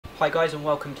Hi guys, and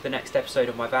welcome to the next episode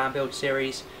of my van build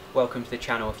series. Welcome to the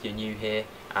channel if you're new here,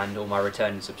 and all my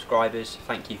returning subscribers,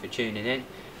 thank you for tuning in.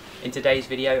 In today's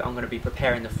video I'm going to be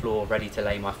preparing the floor ready to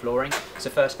lay my flooring.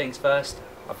 So first things first,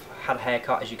 I've had a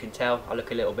haircut. As you can tell, I look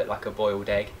a little bit like a boiled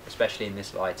egg, especially in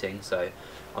this lighting, so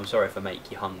I'm sorry if I make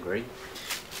you hungry.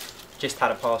 Just had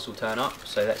a parcel turn up,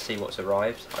 so let's see what's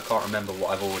arrived. I can't remember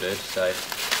what I've ordered, so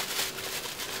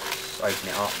let's open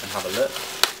it up and have a look.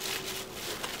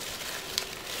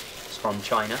 It's from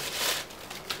China.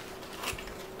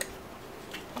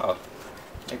 Oh,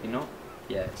 maybe not.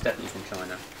 Yeah, it's definitely from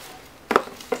China.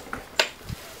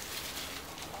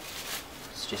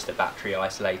 It's just a battery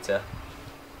isolator.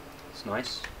 It's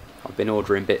nice. I've been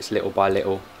ordering bits little by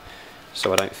little,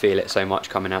 so I don't feel it so much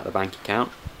coming out the bank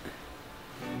account.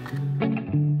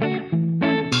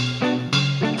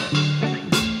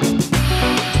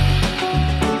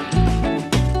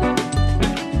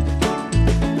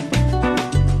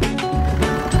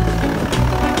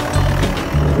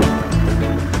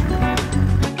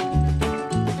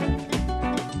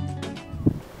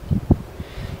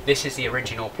 This is the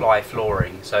original ply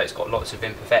flooring, so it's got lots of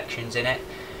imperfections in it,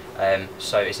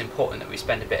 so it's important that we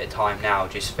spend a bit of time now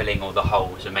just filling all the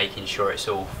holes and making sure it's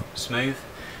all smooth,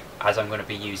 as I'm going to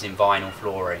be using vinyl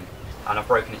flooring. And I've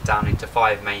broken it down into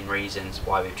 5 main reasons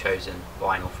why we've chosen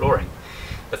vinyl flooring.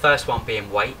 The first one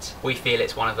being weight. We feel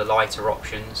it's one of the lighter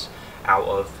options out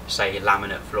of, say,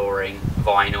 laminate flooring,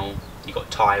 vinyl, you've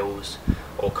got tiles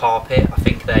or carpet. I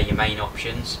think they're your main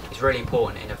options. It's really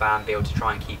important in a van build to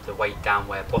try and keep the weight down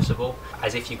where possible,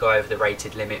 as if you go over the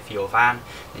rated limit for your van,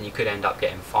 then you could end up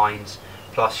getting fines,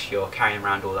 plus you're carrying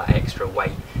around all that extra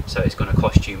weight, so it's going to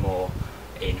cost you more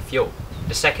in fuel.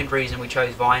 The second reason we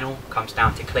chose vinyl comes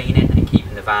down to cleaning and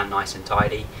keeping the van nice and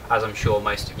tidy. As I'm sure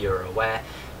most of you are aware,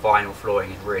 vinyl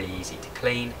flooring is really easy to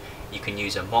clean. You can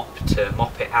use a mop to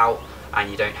mop it out,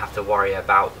 and you don't have to worry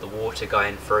about the water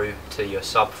going through to your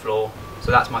subfloor. So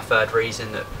that's my third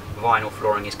reason, that vinyl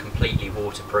flooring is completely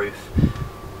waterproof.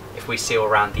 If we seal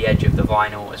around the edge of the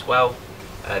vinyl as well,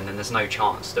 then there's no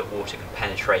chance that water can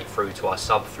penetrate through to our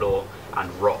subfloor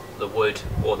and rot the wood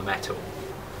or the metal.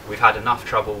 We've had enough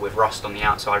trouble with rust on the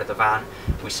outside of the van,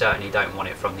 we certainly don't want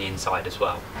it from the inside as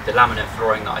well. The laminate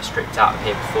flooring that I stripped out of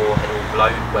here before had all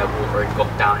blown where water had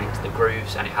got down into the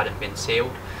grooves and it hadn't been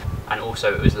sealed. And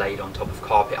also it was laid on top of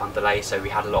carpet underlay, so we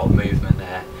had a lot of movement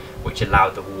there, which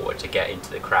allowed the water to get into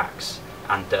the cracks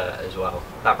and dirt as well.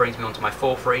 That brings me on to my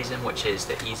fourth reason, which is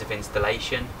the ease of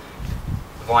installation.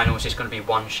 Vinyl is just going to be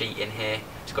one sheet in here.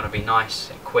 It's going to be nice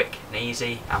and quick and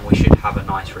easy, and we should have a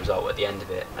nice result at the end of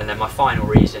it. And then my final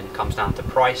reason comes down to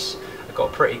price. I got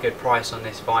a pretty good price on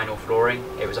this vinyl flooring.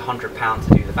 It was £100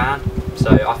 to do the van,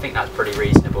 so I think that's pretty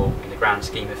reasonable in the grand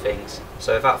scheme of things.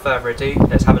 So without further ado,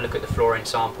 let's have a look at the flooring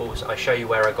samples. I'll show you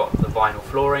where I got the vinyl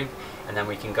flooring, and then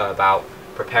we can go about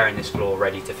preparing this floor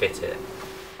ready to fit it.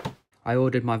 I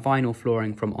ordered my vinyl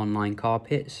flooring from Online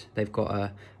Carpets. They've got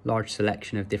a large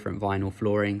selection of different vinyl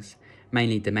floorings,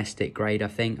 mainly domestic grade I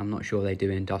think. I'm not sure they do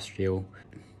industrial.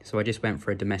 So I just went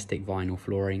for a domestic vinyl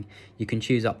flooring. You can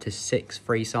choose up to 6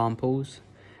 free samples,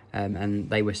 and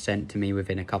they were sent to me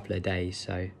within a couple of days.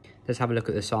 So let's have a look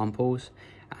at the samples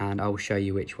and I'll show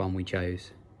you which one we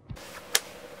chose.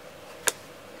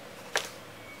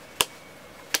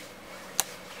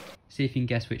 See if you can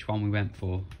guess which one we went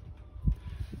for.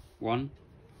 1,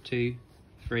 2,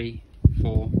 3,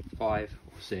 4, 5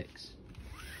 or 6.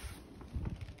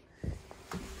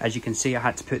 As you can see, I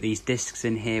had to put these discs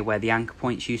in here where the anchor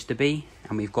points used to be,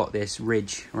 and we've got this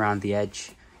ridge around the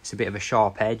edge. It's a bit of a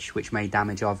sharp edge which may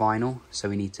damage our vinyl, so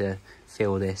we need to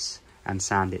fill this and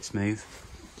sand it smooth.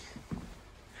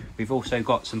 We've also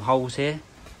got some holes here.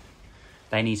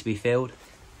 They need to be filled.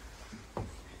 A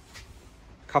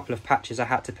couple of patches I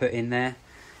had to put in there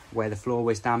where the floor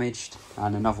was damaged,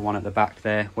 and another one at the back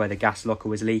there where the gas locker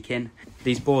was leaking.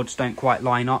 These boards don't quite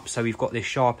line up, so we've got this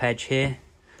sharp edge here.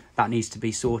 That needs to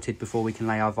be sorted before we can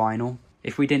lay our vinyl.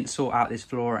 If we didn't sort out this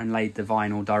floor and laid the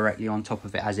vinyl directly on top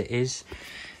of it as it is,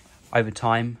 over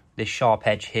time this sharp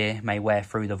edge here may wear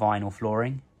through the vinyl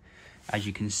flooring. As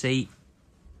you can see,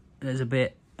 there's a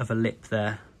bit of a lip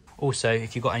there. Also,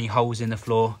 if you've got any holes in the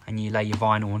floor and you lay your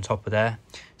vinyl on top of there,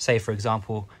 say for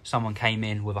example someone came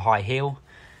in with a high heel,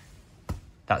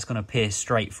 that's going to pierce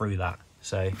straight through that,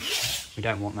 so we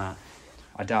don't want that.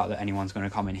 I doubt that anyone's going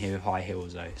to come in here with high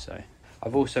heels though. So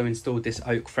I've also installed this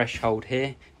oak threshold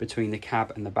here between the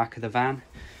cab and the back of the van.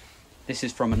 This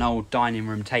is from an old dining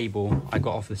room table I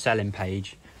got off the selling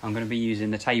page. I'm going to be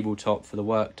using the tabletop for the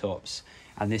worktops,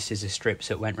 and this is the strips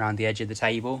that went around the edge of the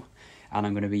table, and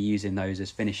I'm going to be using those as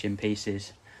finishing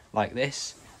pieces like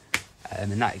this.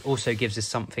 And that also gives us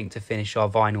something to finish our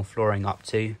vinyl flooring up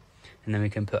to. And then we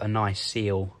can put a nice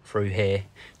seal through here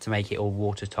to make it all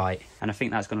watertight. And I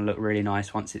think that's going to look really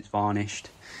nice once it's varnished.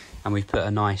 And we've put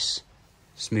a nice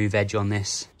smooth edge on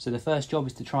this. So the first job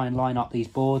is to try and line up these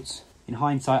boards. In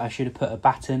hindsight, I should have put a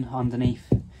batten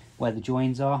underneath where the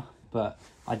joins are, but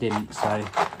I didn't. So I'm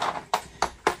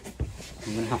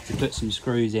going to have to put some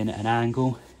screws in at an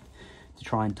angle to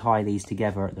try and tie these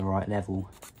together at the right level.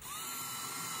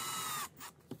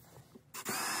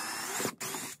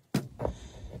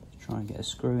 Try and get a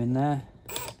screw in there.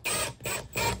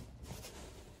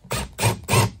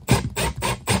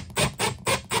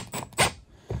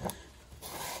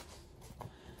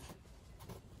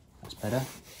 That's better.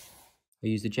 I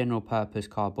use the general purpose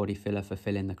car body filler for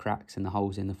filling the cracks and the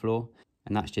holes in the floor,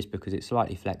 and that's just because it's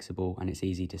slightly flexible and it's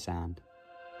easy to sand.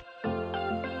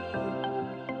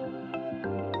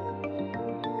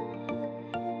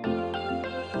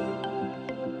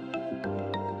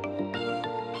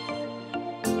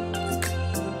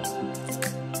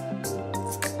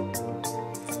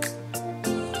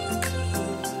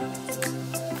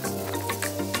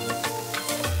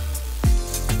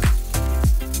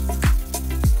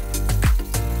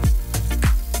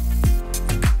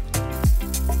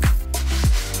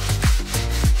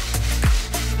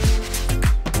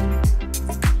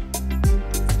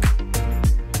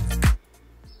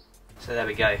 So there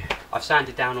we go. I've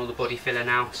sanded down all the body filler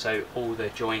now, so all the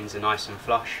joins are nice and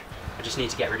flush. I just need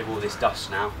to get rid of all this dust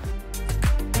now.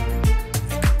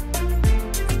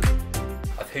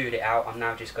 I've hooed it out. I'm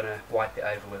now just going to wipe it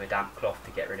over with a damp cloth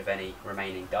to get rid of any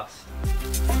remaining dust.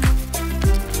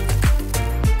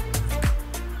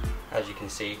 As you can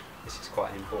see, this is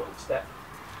quite an important step.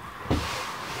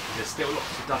 There's still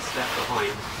lots of dust left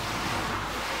behind.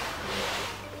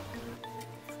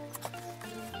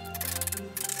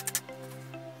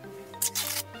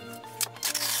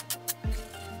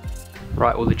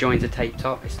 Right, all the joins are taped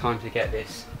up. It's time to get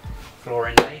this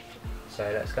flooring laid. So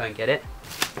let's go and get it.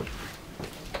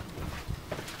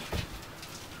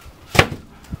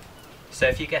 So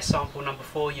if you guessed sample number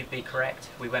 4, you'd be correct.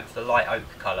 We went for the light oak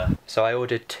colour. So I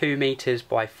ordered 2 meters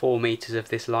by 4 meters of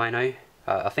this lino.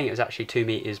 I think it was actually 2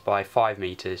 meters by 5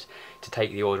 meters to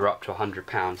take the order up to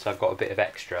 £100. So I've got a bit of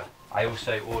extra. I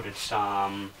also ordered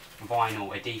some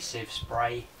vinyl adhesive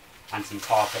spray and some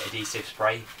carpet adhesive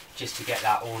spray just to get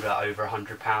that order over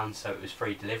 £100, so it was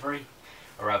free delivery,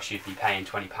 or else you'd be paying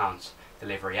 £20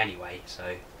 delivery anyway,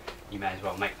 so you may as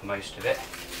well make the most of it.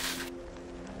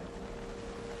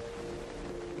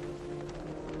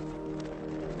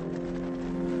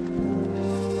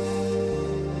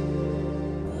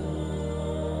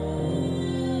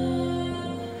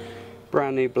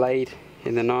 Brand new blade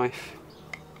in the knife.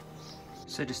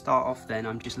 So to start off then,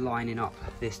 I'm just lining up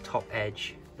this top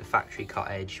edge, the factory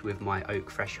cut edge, with my oak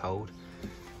threshold.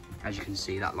 As you can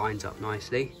see, that lines up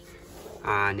nicely.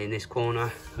 And in this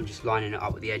corner, I'm just lining it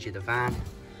up with the edge of the van.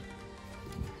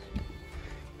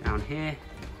 Down here.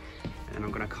 And then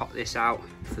I'm going to cut this out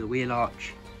for the wheel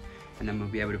arch. And then we'll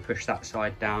be able to push that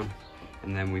side down.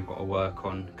 And then we've got to work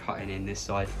on cutting in this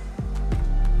side.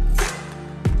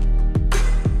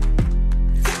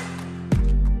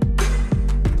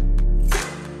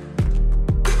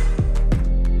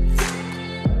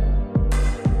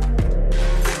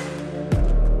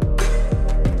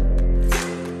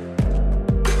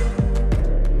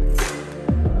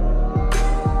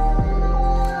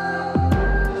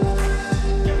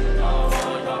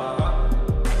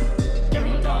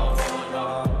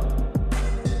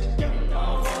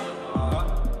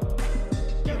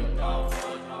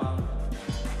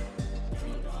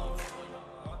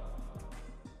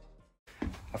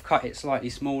 Cut it slightly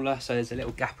smaller, so there's a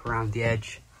little gap around the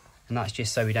edge, and that's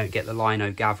just so we don't get the lino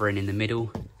gathering in the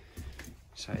middle.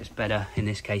 So it's better in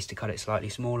this case to cut it slightly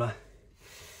smaller.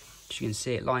 As you can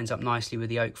see, it lines up nicely with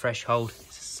the oak threshold.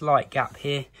 There's a slight gap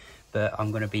here, but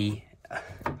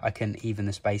I can even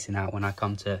the spacing out when I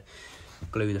come to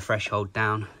glue the threshold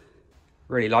down.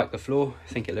 Really like the floor,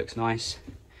 I think it looks nice.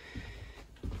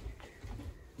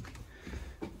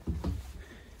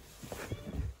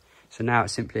 So now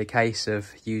it's simply a case of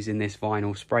using this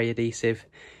vinyl spray adhesive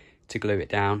to glue it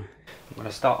down. I'm going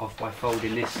to start off by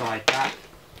folding this side back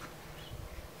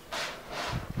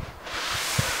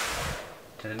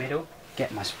to the middle.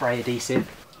 Get my spray adhesive.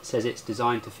 It says it's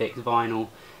designed to fix vinyl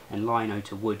and lino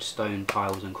to wood, stone,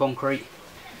 tiles and concrete.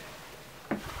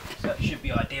 So it should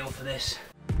be ideal for this.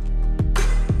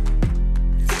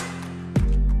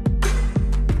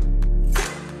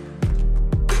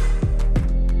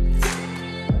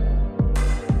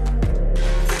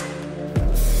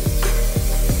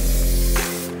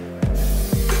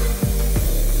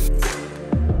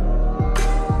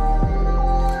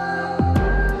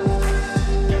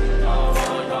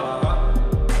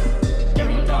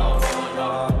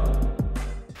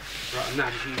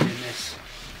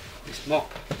 mop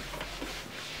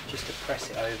just to press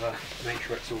it over, make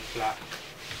sure it's all flat.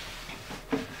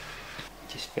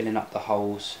 Just filling up the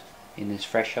holes in this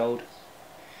threshold.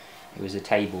 It was a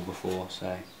table before, so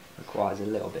it requires a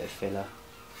little bit of filler.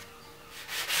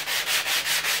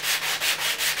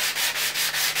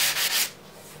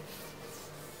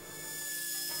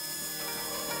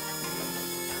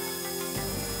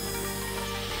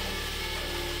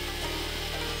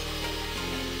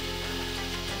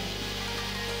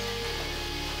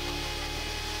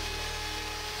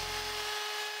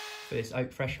 For this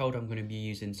oak threshold, I'm going to be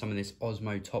using some of this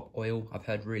Osmo top oil. I've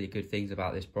heard really good things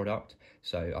about this product,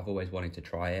 so I've always wanted to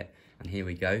try it, and here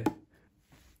we go.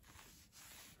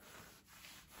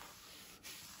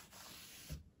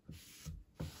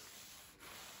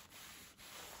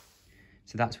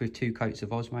 So that's with 2 coats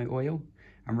of Osmo oil.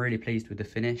 I'm really pleased with the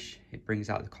finish. It brings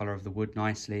out the colour of the wood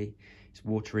nicely, it's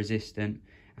water resistant,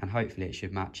 and hopefully it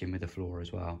should match in with the floor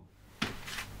as well.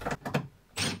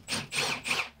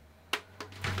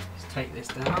 Take this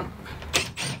down.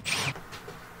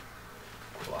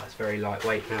 Oh, it's very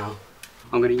lightweight now.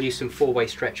 I'm going to use some 4-way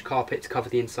stretch carpet to cover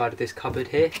the inside of this cupboard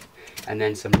here, and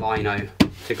then some lino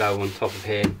to go on top of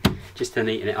here, just to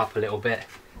neaten it up a little bit.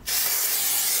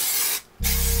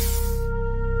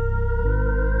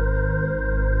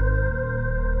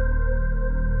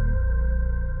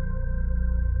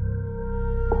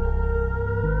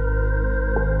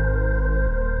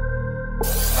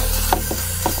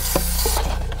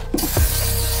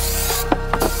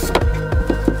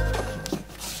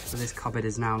 This cupboard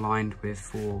is now lined with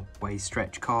 4-way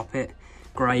stretch carpet,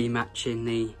 grey matching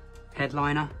the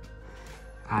headliner,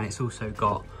 and it's also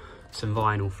got some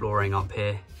vinyl flooring up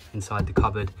here inside the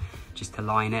cupboard just to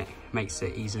line it, makes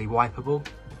it easily wipeable.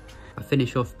 I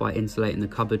finish off by insulating the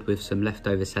cupboard with some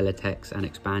leftover Celotex and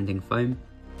expanding foam.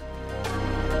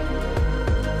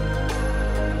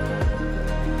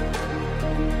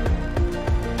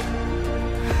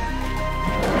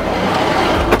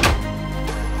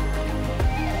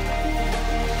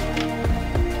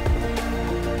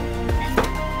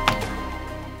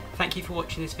 Thank you for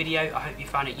watching this video. I hope you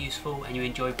found it useful and you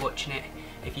enjoyed watching it.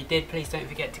 If you did, please don't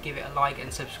forget to give it a like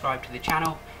and subscribe to the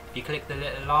channel. If you click the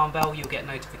little alarm bell, you'll get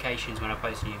notifications when I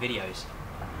post new videos.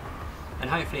 And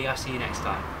hopefully I'll see you next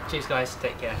time. Cheers guys,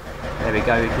 take care. There we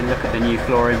go, we can look at the new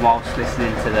flooring whilst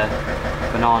listening to the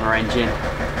banana engine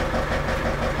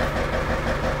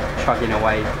chugging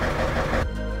away.